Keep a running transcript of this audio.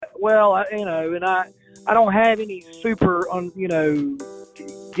I don't have any super,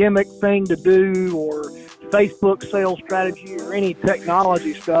 gimmick thing to do or Facebook sales strategy or any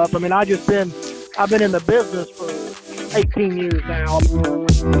technology stuff. I mean, I've been in the business for 18 years now.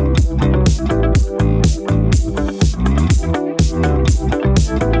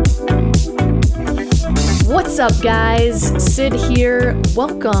 What's up, guys? Sid here.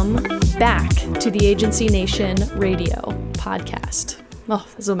 Welcome back to the Agency Nation Radio podcast. Oh,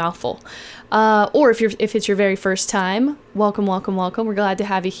 that's a mouthful. Or if it's your very first time, welcome. We're glad to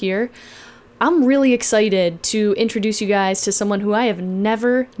have you here. I'm really excited to introduce you guys to someone who I have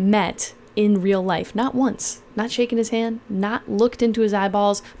never met in real life. Not once. Not shaken his hand, not looked into his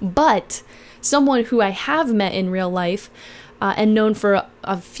eyeballs, but someone who I have met in real life and known for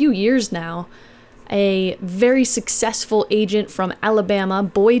a few years now. A very successful agent from Alabama,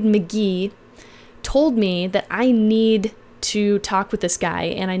 Boyd McGee, told me that I need to talk with this guy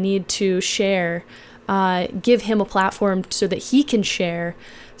and I need to share, give him a platform so that he can share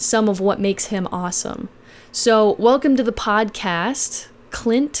some of what makes him awesome. So welcome to the podcast,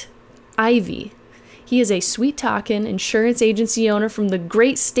 Clint Ivey. He is a sweet-talking insurance agency owner from the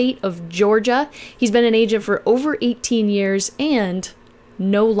great state of Georgia. He's been an agent for over 18 years and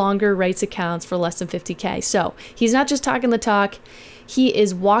no longer writes accounts for less than $50K. So he's not just talking the talk, he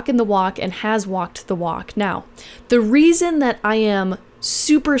is walking the walk and has walked the walk. Now, the reason that I am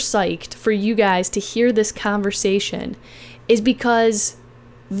super psyched for you guys to hear this conversation is because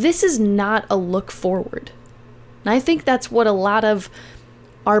this is not a look forward. And I think that's what a lot of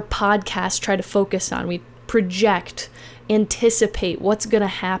our podcasts try to focus on. We project, anticipate what's going to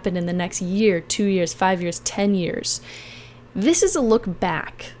happen in the next year, 2 years, 5 years, 10 years. This is a look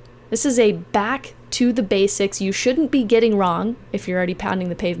back. This is a back to the basics. You shouldn't be getting wrong if you're already pounding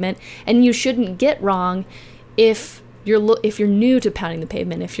the pavement, and you shouldn't get wrong if you're new to pounding the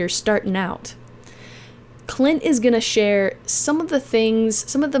pavement, if you're starting out. Clint is going to share some of the things,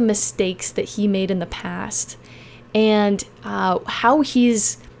 some of the mistakes that he made in the past, and how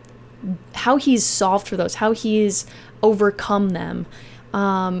he's solved for those, how he's overcome them.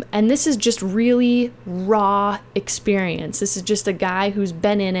 And this is just really raw experience. This is just a guy who's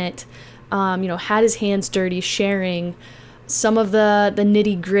been in it, had his hands dirty, sharing some of the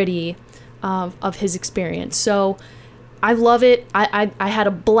nitty gritty of his experience. So I love it. I had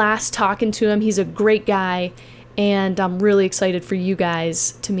a blast talking to him. He's a great guy, and I'm really excited for you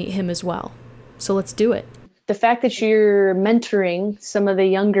guys to meet him as well. So let's do it. The fact that you're mentoring some of the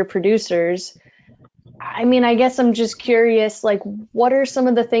younger producers, I mean, I guess I'm just curious, like, what are some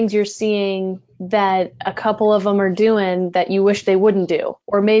of the things you're seeing that a couple of them are doing that you wish they wouldn't do?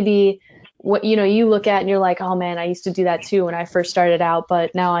 Or maybe what, you look at and you're like, oh man, I used to do that too when I first started out,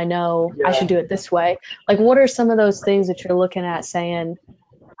 but now I know I should do it this way. Like, what are some of those things that you're looking at saying,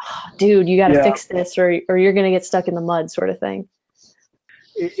 oh, dude, you got to fix this or you're going to get stuck in the mud sort of thing?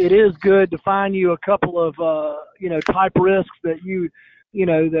 It is good to find you a couple of, type risks that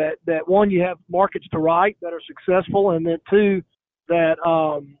that one, you have markets to write that are successful, and then two, that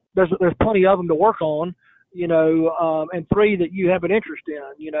there's plenty of them to work on, and three, that you have an interest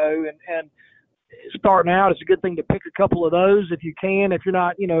in, and starting out, it's a good thing to pick a couple of those if you can. If you're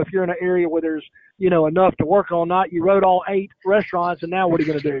not, if you're in an area where there's, enough to work on, not you wrote all 8 restaurants and now what are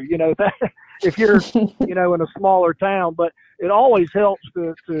you going to do? If you're, in a smaller town, but it always helps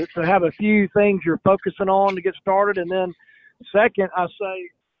to have a few things you're focusing on to get started. And then second, I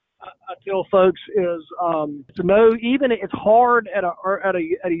tell folks is to know, even it's hard at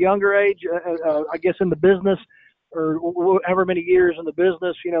a younger age, I guess in the business, or however many years in the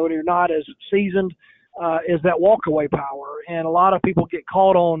business, when you're not as seasoned, is that walkaway power. And a lot of people get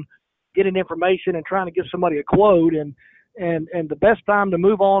caught on getting information and trying to give somebody a quote, and the best time to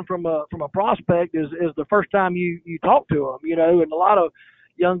move on from a prospect is the first time you talk to them, and a lot of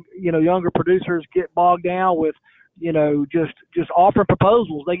younger producers get bogged down with, just offering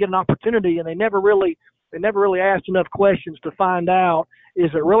proposals. They get an opportunity and they never really asked enough questions to find out, is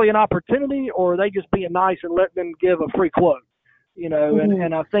it really an opportunity or are they just being nice and let them give a free quote, mm-hmm.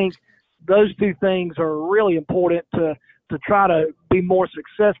 and I think those two things are really important to try to be more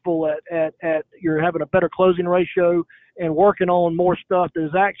successful at you're having a better closing ratio and working on more stuff that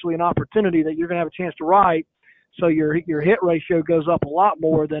is actually an opportunity that you're going to have a chance to write. So your hit ratio goes up a lot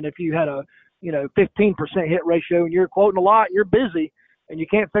more than if you had a 15% hit ratio and you're quoting a lot, you're busy and you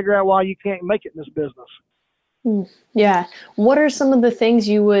can't figure out why you can't make it in this business. Yeah. What are some of the things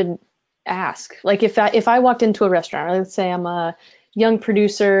you would ask? Like if I walked into a restaurant, let's say I'm a young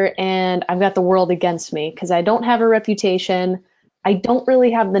producer and I've got the world against me because I don't have a reputation. I don't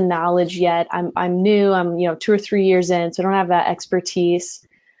really have the knowledge yet. I'm new. I'm 2 or 3 years in, so I don't have that expertise.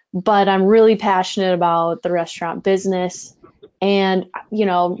 but I'm really passionate about the restaurant business, and,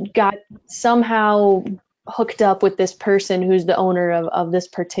 got somehow hooked up with this person who's the owner of this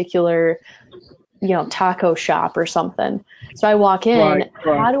particular, taco shop or something. So I walk in, Right.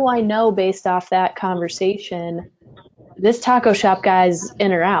 how do I know based off that conversation, this taco shop guy's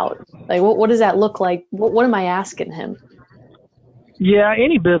in or out? Like, what does that look like? What am I asking him? Yeah,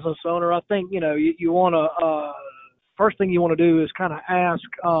 any business owner, I think, you want to, first thing you want to do is kind of ask,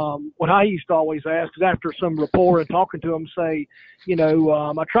 what I used to always ask is after some rapport and talking to them, say, you don't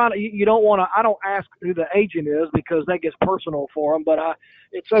want to, I don't ask who the agent is because that gets personal for them, but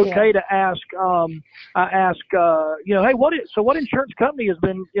it's okay to ask, I ask, hey, what insurance company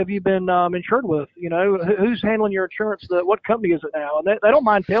have you been insured with? Who's handling your insurance? What company is it now? And they don't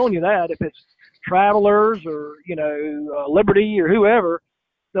mind telling you that if it's Travelers or, Liberty or whoever.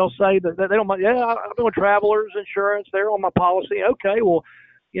 They'll say that they don't mind. Yeah, I've been with Travelers Insurance. They're on my policy. Okay, well,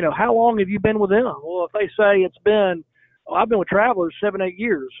 how long have you been with them? Well, if they say I've been with Travelers 7-8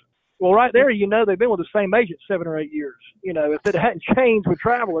 years. Well, right there, they've been with the same agent 7 or 8 years. If it hadn't changed with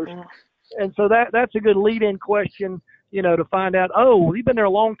Travelers, and so that's a good lead-in question. To find out. Oh, well, you've been there a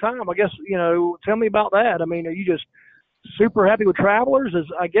long time. I guess tell me about that. I mean, are you just super happy with Travelers?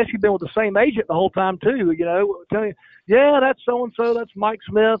 I guess you've been with the same agent the whole time too. Tell me, yeah, that's so and so. That's Mike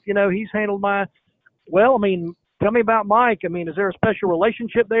Smith. He's handled my. Well, I mean, tell me about Mike. I mean, is there a special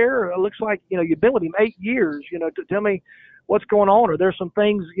relationship there? It looks like you've been with him 8 years. Tell me what's going on. Or there's some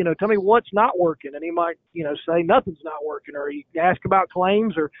things. Tell me what's not working. And he might say nothing's not working, or he ask about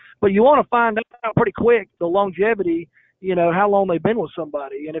claims. But you want to find out pretty quick the longevity. How long they've been with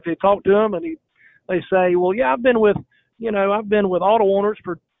somebody. And if you talk to them and they say, well, yeah, I've been with auto owners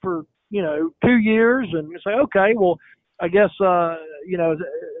for 2 years, and you say, okay, well, I guess,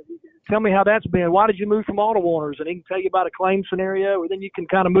 tell me how that's been. Why did you move from auto owners? And he can tell you about a claim scenario, or then you can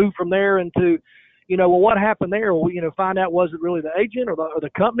kind of move from there into, well, what happened there? Well, find out, was it really the agent or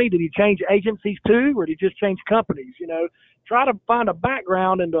the company? Did he change agencies too, or did he just change companies? Try to find a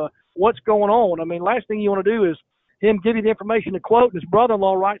background into what's going on. I mean, last thing you want to do is him give you the information to quote, and his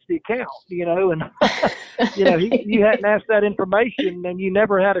brother-in-law writes the account, and, you hadn't asked that information, and you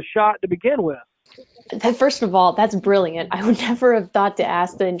never had a shot to begin with. First of all, that's brilliant. I would never have thought to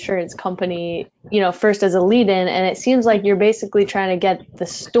ask the insurance company, first as a lead-in, and it seems like you're basically trying to get the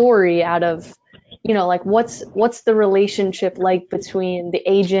story out of, like what's the relationship like between the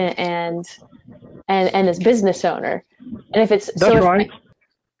agent and this business owner, and if it's that's right.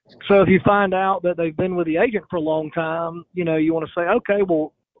 So if you find out that they've been with the agent for a long time, you want to say, okay,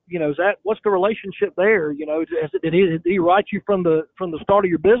 well, what's the relationship there? Did he write you from the start of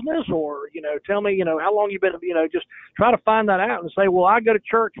your business, or, tell me, how long you've been, just try to find that out and say, well, I go to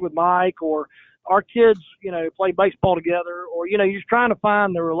church with Mike, or our kids, play baseball together, or, you're just trying to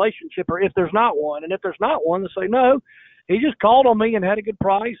find the relationship, or if there's not one. And if there's not one, they say, no, he just called on me and had a good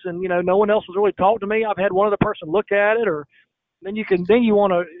price, and, no one else has really talked to me. I've had one other person look at it, or then you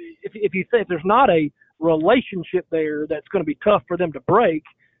want to, if you think there's not a relationship there that's going to be tough for them to break,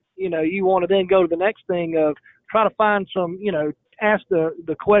 you want to then go to the next thing of try to find some, ask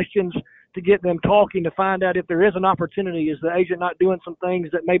the questions to get them talking, to find out if there is an opportunity. Is the agent not doing some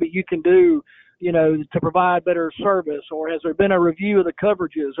things that maybe you can do, to provide better service? Or has there been a review of the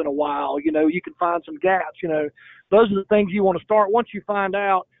coverages in a while? You can find some gaps. Those are the things you want to start once you find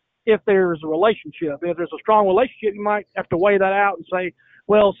out if there's a relationship. If there's a strong relationship, you might have to weigh that out and say,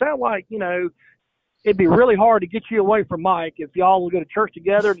 well, it sounds like, it'd be really hard to get you away from Mike if y'all will go to church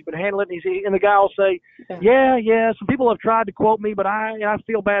together and you've been handling it. And the guy will say, yeah, some people have tried to quote me, but I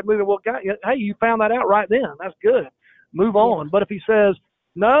feel bad moving. Well, hey, you found that out right then. That's good. Move on. But if he says,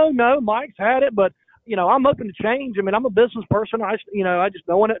 no, Mike's had it, but, I'm open to change. I mean, I'm a business person. I just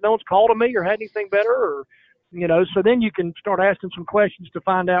no one's called on me or had anything better, or, so then you can start asking some questions to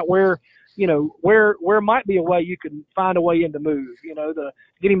find out where might be a way you can find a way in to move, to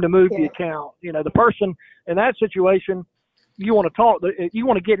get him to move the account. The person in that situation, you want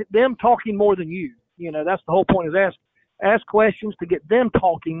to get them talking more than you. That's the whole point, is ask questions to get them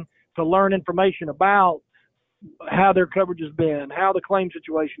talking, to learn information about how their coverage has been, how the claim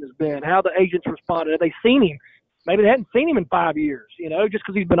situation has been, how the agents responded. Have they seen him? Maybe they hadn't seen him in 5 years, just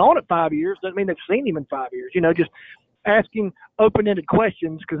because he's been on it 5 years doesn't mean they've seen him in 5 years, just asking open-ended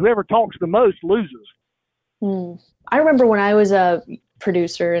questions, because whoever talks the most loses. I remember when I was a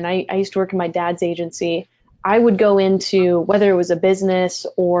producer and I used to work in my dad's agency, I would go into, whether it was a business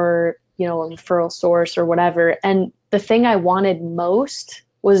or, a referral source or whatever, and the thing I wanted most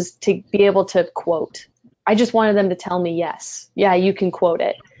was to be able to quote. I just wanted them to tell me, yes, yeah, you can quote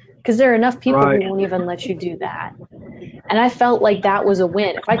it. because there are enough people Right. who won't even let you do that. And I felt like that was a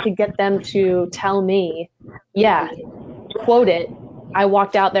win. If I could get them to tell me, yeah, quote it, I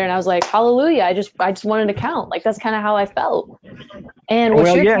walked out there and I was like, hallelujah, I just wanted to count. Like, that's kind of how I felt. And what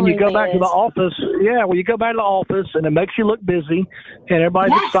Well, you're yeah, and you telling go me back to the is, office. Yeah, well, you go back to the office, and it makes you look busy, and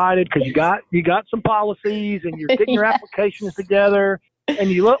everybody's Yes. excited because you got some policies, and you're getting your Yes. applications together, and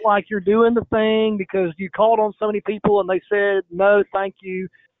you look like you're doing the thing because you called on so many people, and they said no, thank you.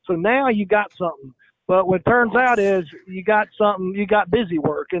 So now you got something. But what it turns out is you got something. You got busy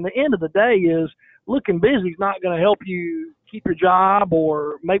work, and the end of the day is looking busy is not going to help you keep your job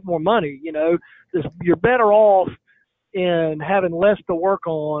or make more money. You know, you're better off in having less to work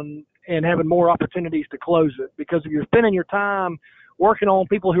on and having more opportunities to close it. Because if you're spending your time working on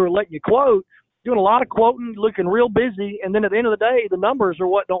people who are letting you quote, doing a lot of quoting, looking real busy, and then at the end of the day, the numbers are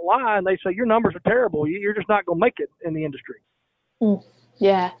what don't lie, and they say your numbers are terrible. You're just not going to make it in the industry.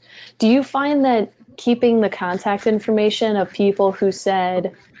 Yeah. Do you find that keeping the contact information of people who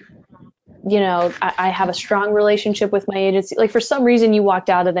said, you know, I have a strong relationship with my agency, like for some reason you walked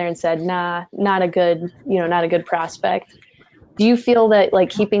out of there and said, nah, not a good prospect. Do you feel that like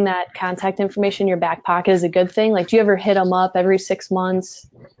keeping that contact information in your back pocket is a good thing? Like, do you ever hit them up every 6 months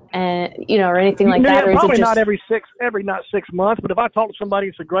and, you know, or anything like that? Or Probably is it just... not 6 months, but if I talk to somebody,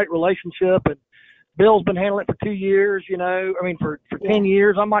 it's a great relationship, and Bill's been handling it for 2 years, you know, I mean, for 10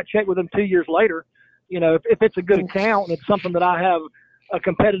 years, I might check with him 2 years later, you know, if it's a good account and it's something that I have a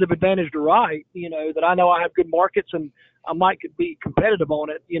competitive advantage to write, you know, that I know I have good markets and I might could be competitive on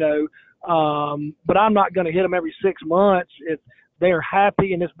it, you know, but I'm not going to hit them every 6 months if they're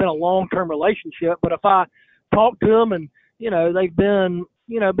happy and it's been a long-term relationship. But if I talk to them and, you know, they've been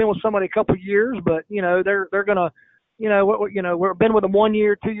with somebody a couple of years, but, you know, they're going to, we've been with them 1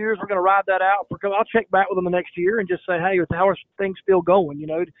 year, 2 years, we're going to ride that out. I'll check back with them the next year and just say, hey, how are things still going? You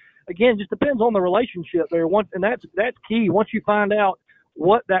know, again, just depends on the relationship there. And that's key. Once you find out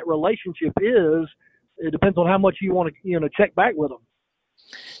what that relationship is, it depends on how much you want to, check back with them.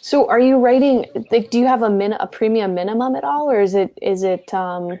 So are you writing, like, do you have a premium minimum at all? Or is it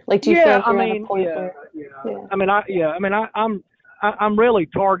like, do you feel like you're at a point where... I'm really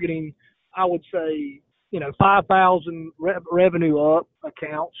targeting, I would say, 5,000 revenue up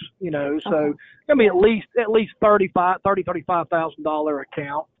accounts, so I mean, at least $35,000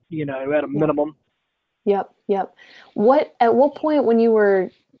 account, at a minimum. Yep. At what point when you were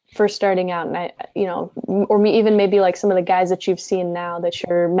first starting out, and even maybe like some of the guys that you've seen now that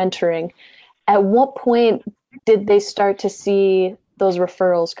you're mentoring, at what point did they start to see those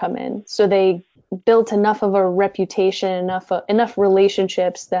referrals come in? So they built enough of a reputation, enough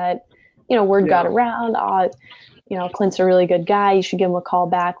relationships that, word got around. Clint's a really good guy. You should give him a call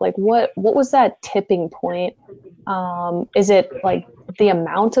back. Like, what was that tipping point? Is it like the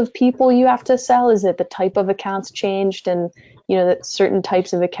amount of people you have to sell? Is it the type of accounts changed, and that certain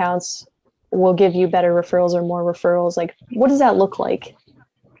types of accounts will give you better referrals or more referrals? Like, what does that look like?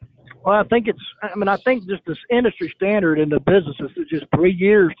 Well, I think just this industry standard in the business is just 3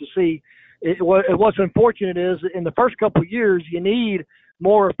 years to see. What's unfortunate is in the first couple of years, you need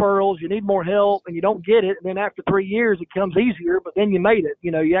more referrals, you need more help, and you don't get it. And then after 3 years, it comes easier, but then you made it.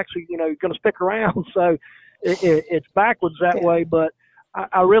 You actually, you're going to stick around. So it's backwards that way. But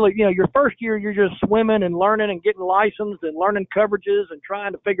I really, your first year, you're just swimming and learning and getting licensed and learning coverages and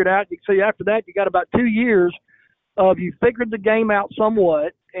trying to figure it out. So after that, you got about 2 years of you figured the game out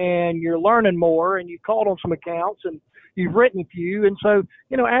somewhat, and you're learning more, and you've called on some accounts, and you've written a few. And so,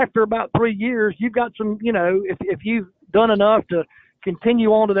 after about 3 years, you've got some, if you've done enough to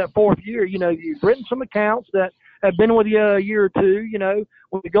continue on to that fourth year, you've written some accounts that have been with you a year or two.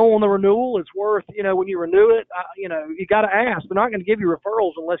 When you go on the renewal, it's worth, when you renew it, you got to ask. They're not going to give you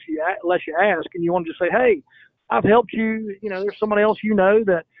referrals unless you ask, and you want to just say, hey, I've helped you. There's somebody else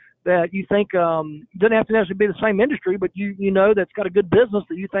that you think doesn't have to necessarily be the same industry, but that's got a good business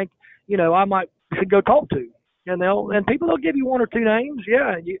that you think I should go talk to. And people will give you one or two names,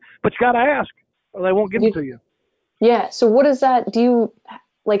 but you got to ask, or they won't give it to you. Yeah. So what is that? Do you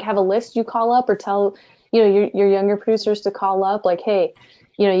like have a list you call up, or tell your younger producers to call up? Like, hey,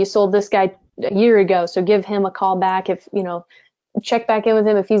 you sold this guy a year ago, so give him a call back. If check back in with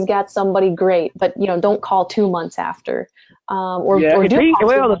him if he's got somebody great, but don't call 2 months after.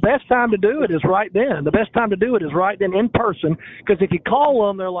 The best time to do it is right then. The best time to do it is right then in person, because if you call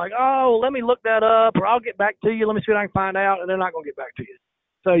them, they're like, oh, let me look that up, or I'll get back to you. Let me see what I can find out, and they're not going to get back to you.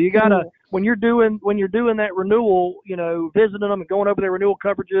 So you gotta when you're doing that renewal, visiting them and going over their renewal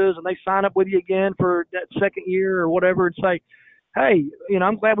coverages, and they sign up with you again for that second year or whatever, and say, hey,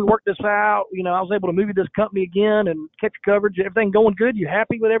 I'm glad we worked this out. I was able to move you this company again and catch coverage. Everything going good? You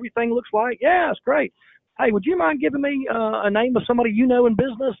happy with everything looks like? Yeah, it's great. Hey, would you mind giving me a name of somebody in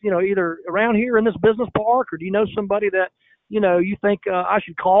business, either around here in this business park, or do you know somebody that, you think I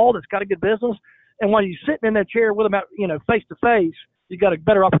should call that's got a good business? And while you're sitting in that chair with them, face to face, you got a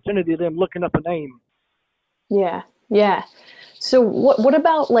better opportunity of them looking up a name. Yeah, yeah. So what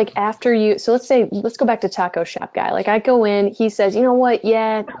about like after let's go back to Taco Shop guy. Like I go in, he says, you know what?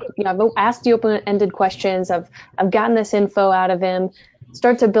 Yeah, I've asked the open-ended questions. I've gotten this info out of him,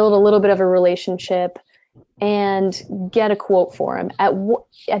 start to build a little bit of a relationship and get a quote for him.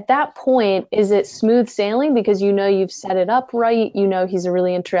 At that point, is it smooth sailing because you've set it up right? He's a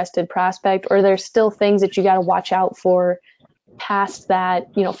really interested prospect, or there's still things that you got to watch out for past that,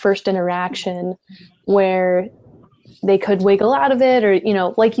 first interaction where they could wiggle out of it,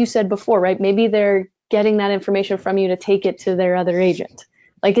 or, like you said before, right? Maybe they're getting that information from you to take it to their other agent.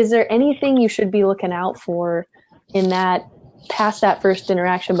 Like, is there anything you should be looking out for in that, past that first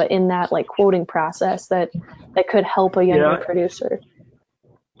interaction, but in that like quoting process that could help a younger producer?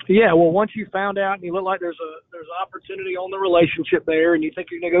 Yeah, well, once you found out and you look like there's an opportunity on the relationship there, and you think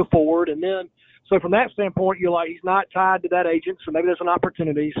you're going to go forward, and then so from that standpoint, you're like, he's not tied to that agent, so maybe there's an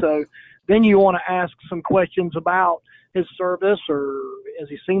opportunity. So then you want to ask some questions about his service, or has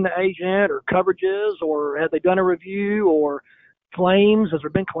he seen the agent, or coverages, or have they done a review, or claims? Has there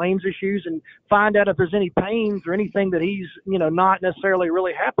been claims issues? And find out if there's any pains or anything that he's, not necessarily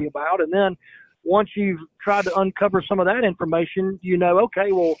really happy about. And then once you've tried to uncover some of that information,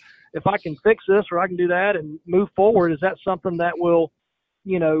 okay, well, if I can fix this or I can do that and move forward, is that something that will,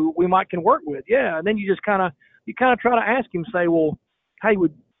 we can work with? Yeah. And then you just kind of try to ask him, say, well, hey,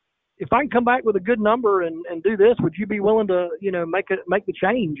 if I can come back with a good number and do this, would you be willing to, make the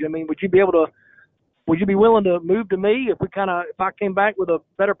change? I mean, would you be willing to move to me if I came back with a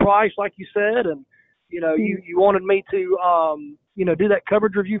better price, like you said, and, you wanted me to, do that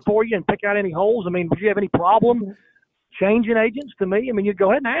coverage review for you and pick out any holes? I mean, would you have any problem changing agents to me? I mean, you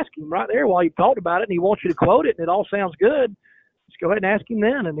go ahead and ask him right there while you've talked about it, and he wants you to quote it, and it all sounds good. Just go ahead and ask him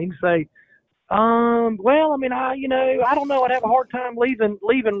then, and he can say, well, I mean, I don't know. I'd have a hard time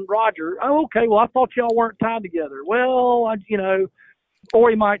leaving Roger. Oh, okay. Well, I thought y'all weren't tied together. Well, or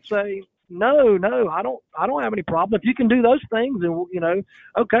he might say, no, I don't have any problem. If you can do those things, and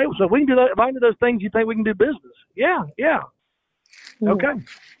okay, so we can do that. If I can do those things, you think we can do business? Yeah. Okay.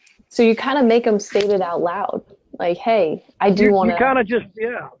 So you kind of make them state it out loud, like, hey, I do want to. You kind of just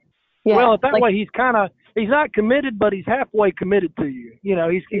yeah. Well, that way he's not committed, but he's halfway committed to you.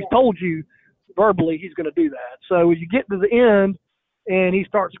 He's told you verbally he's going to do that. So as you get to the end and he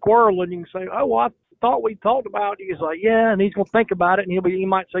starts squirreling, you can say, oh, well, I thought we talked about it. He's like, yeah, and he's going to think about it, and he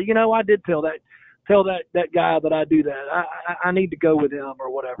might say, I did tell that guy that I do that. I need to go with him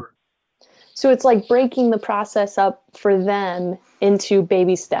or whatever. So it's like breaking the process up for them into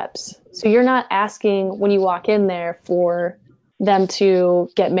baby steps. So you're not asking when you walk in there for them to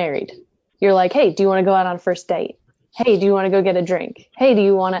get married. You're like, hey, do you want to go out on a first date? Hey, do you want to go get a drink? Hey, do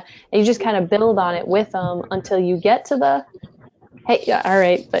you want to, and you just kind of build on it with them until you get to the, hey, yeah, all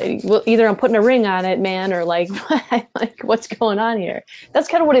right, but either I'm putting a ring on it, man, or like what's going on here? That's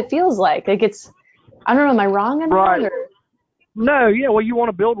kind of what it feels like. Like it's, I don't know, am I wrong on that? Or? No, yeah, well, you want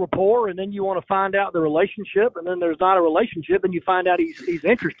to build rapport, and then you want to find out the relationship, and then there's not a relationship, and you find out he's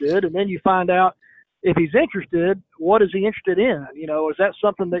interested, and then you find out if he's interested, what is he interested in? Is that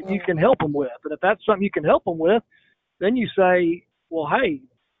something that you can help him with? And if that's something you can help him with, then you say, well, hey,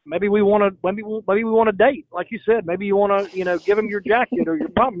 maybe we want to date, like you said. Maybe you want to, give him your jacket or your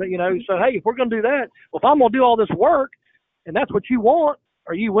pump, So hey, if we're going to do that, well, if I'm going to do all this work, and that's what you want,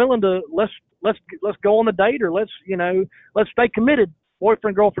 are you willing to let's go on the date, or let's stay committed,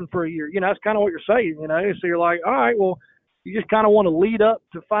 boyfriend girlfriend for a year? That's kind of what you're saying. So you're like, all right, well, you just kind of want to lead up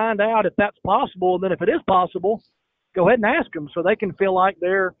to find out if that's possible, and then if it is possible, go ahead and ask them so they can feel like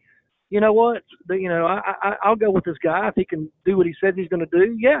they're, I'll go with this guy if he can do what he says he's going to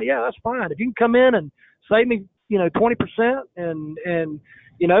do. Yeah, that's fine. If you can come in and save me, 20% and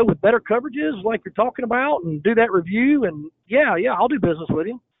with better coverages like you're talking about, and do that review, and yeah, I'll do business with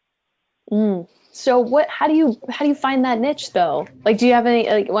you. So how do you find that niche though? Like, do you have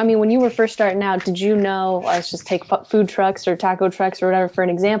any, when you were first starting out, did you know, let's just take food trucks or taco trucks or whatever for an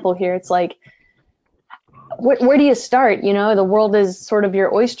example here. It's like, where do you start? The world is sort of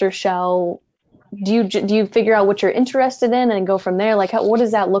your oyster shell. Do you figure out what you're interested in and go from there? Like, what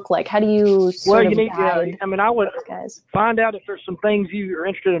does that look like? How do you guide? I would find out if there's some things you are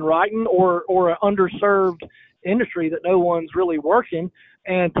interested in writing, or an underserved industry that no one's really working.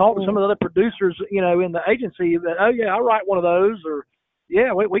 and talk to some of the other producers, you know, in the agency that, oh yeah, I write one of those, or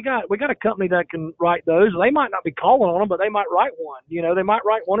yeah, we got a company that can write those. They might not be calling on them, but they might write one. You know, they might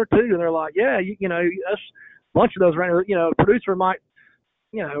write one or two, and they're like, yeah, you know, that's a bunch of those. You know, a producer might,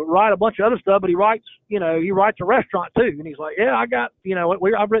 you know, write a bunch of other stuff, but he writes a restaurant too, and he's like, yeah, I got, you know,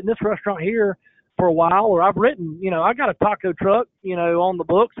 I've written this restaurant here for a while, or I've written, you know, I got a taco truck, you know, on the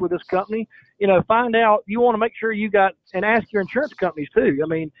books with this company. You know, find out. You want to make sure you got, and ask your insurance companies too. I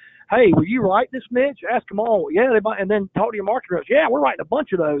mean, hey, will you write this, Mitch? Ask them all. Yeah, they might, and then talk to your marketing reps. Yeah, we're writing a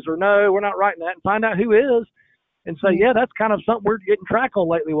bunch of those, or no, we're not writing that, and find out who is, and say, yeah, that's kind of something we're getting track on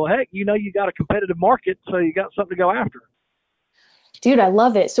lately. Well, heck, you know, you got a competitive market, so you got something to go after. Dude, I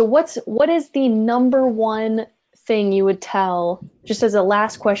love it. So what is the number one thing you would tell, just as a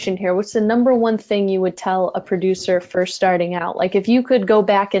last question here, what's the number one thing you would tell a producer first starting out? Like if you could go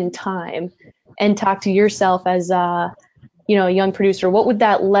back in time and talk to yourself as a, you know, a young producer, what would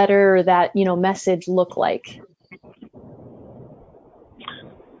that letter or that, you know, message look like?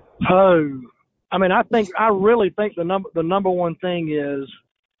 Oh, I mean, I really think the number one thing is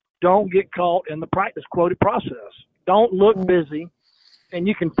don't get caught in the practice quoted process. Don't look busy, and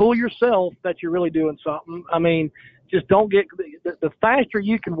you can fool yourself that you're really doing something. I mean, just don't get, the faster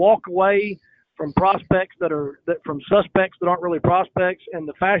you can walk away from prospects from suspects that aren't really prospects, and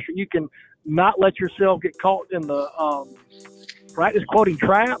the faster you can not let yourself get caught in the practice quoting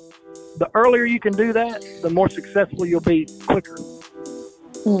trap, the earlier you can do that, the more successful you'll be quicker.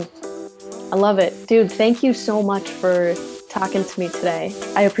 I love it. Dude, thank you so much for talking to me today.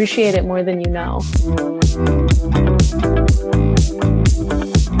 I appreciate it more than you know.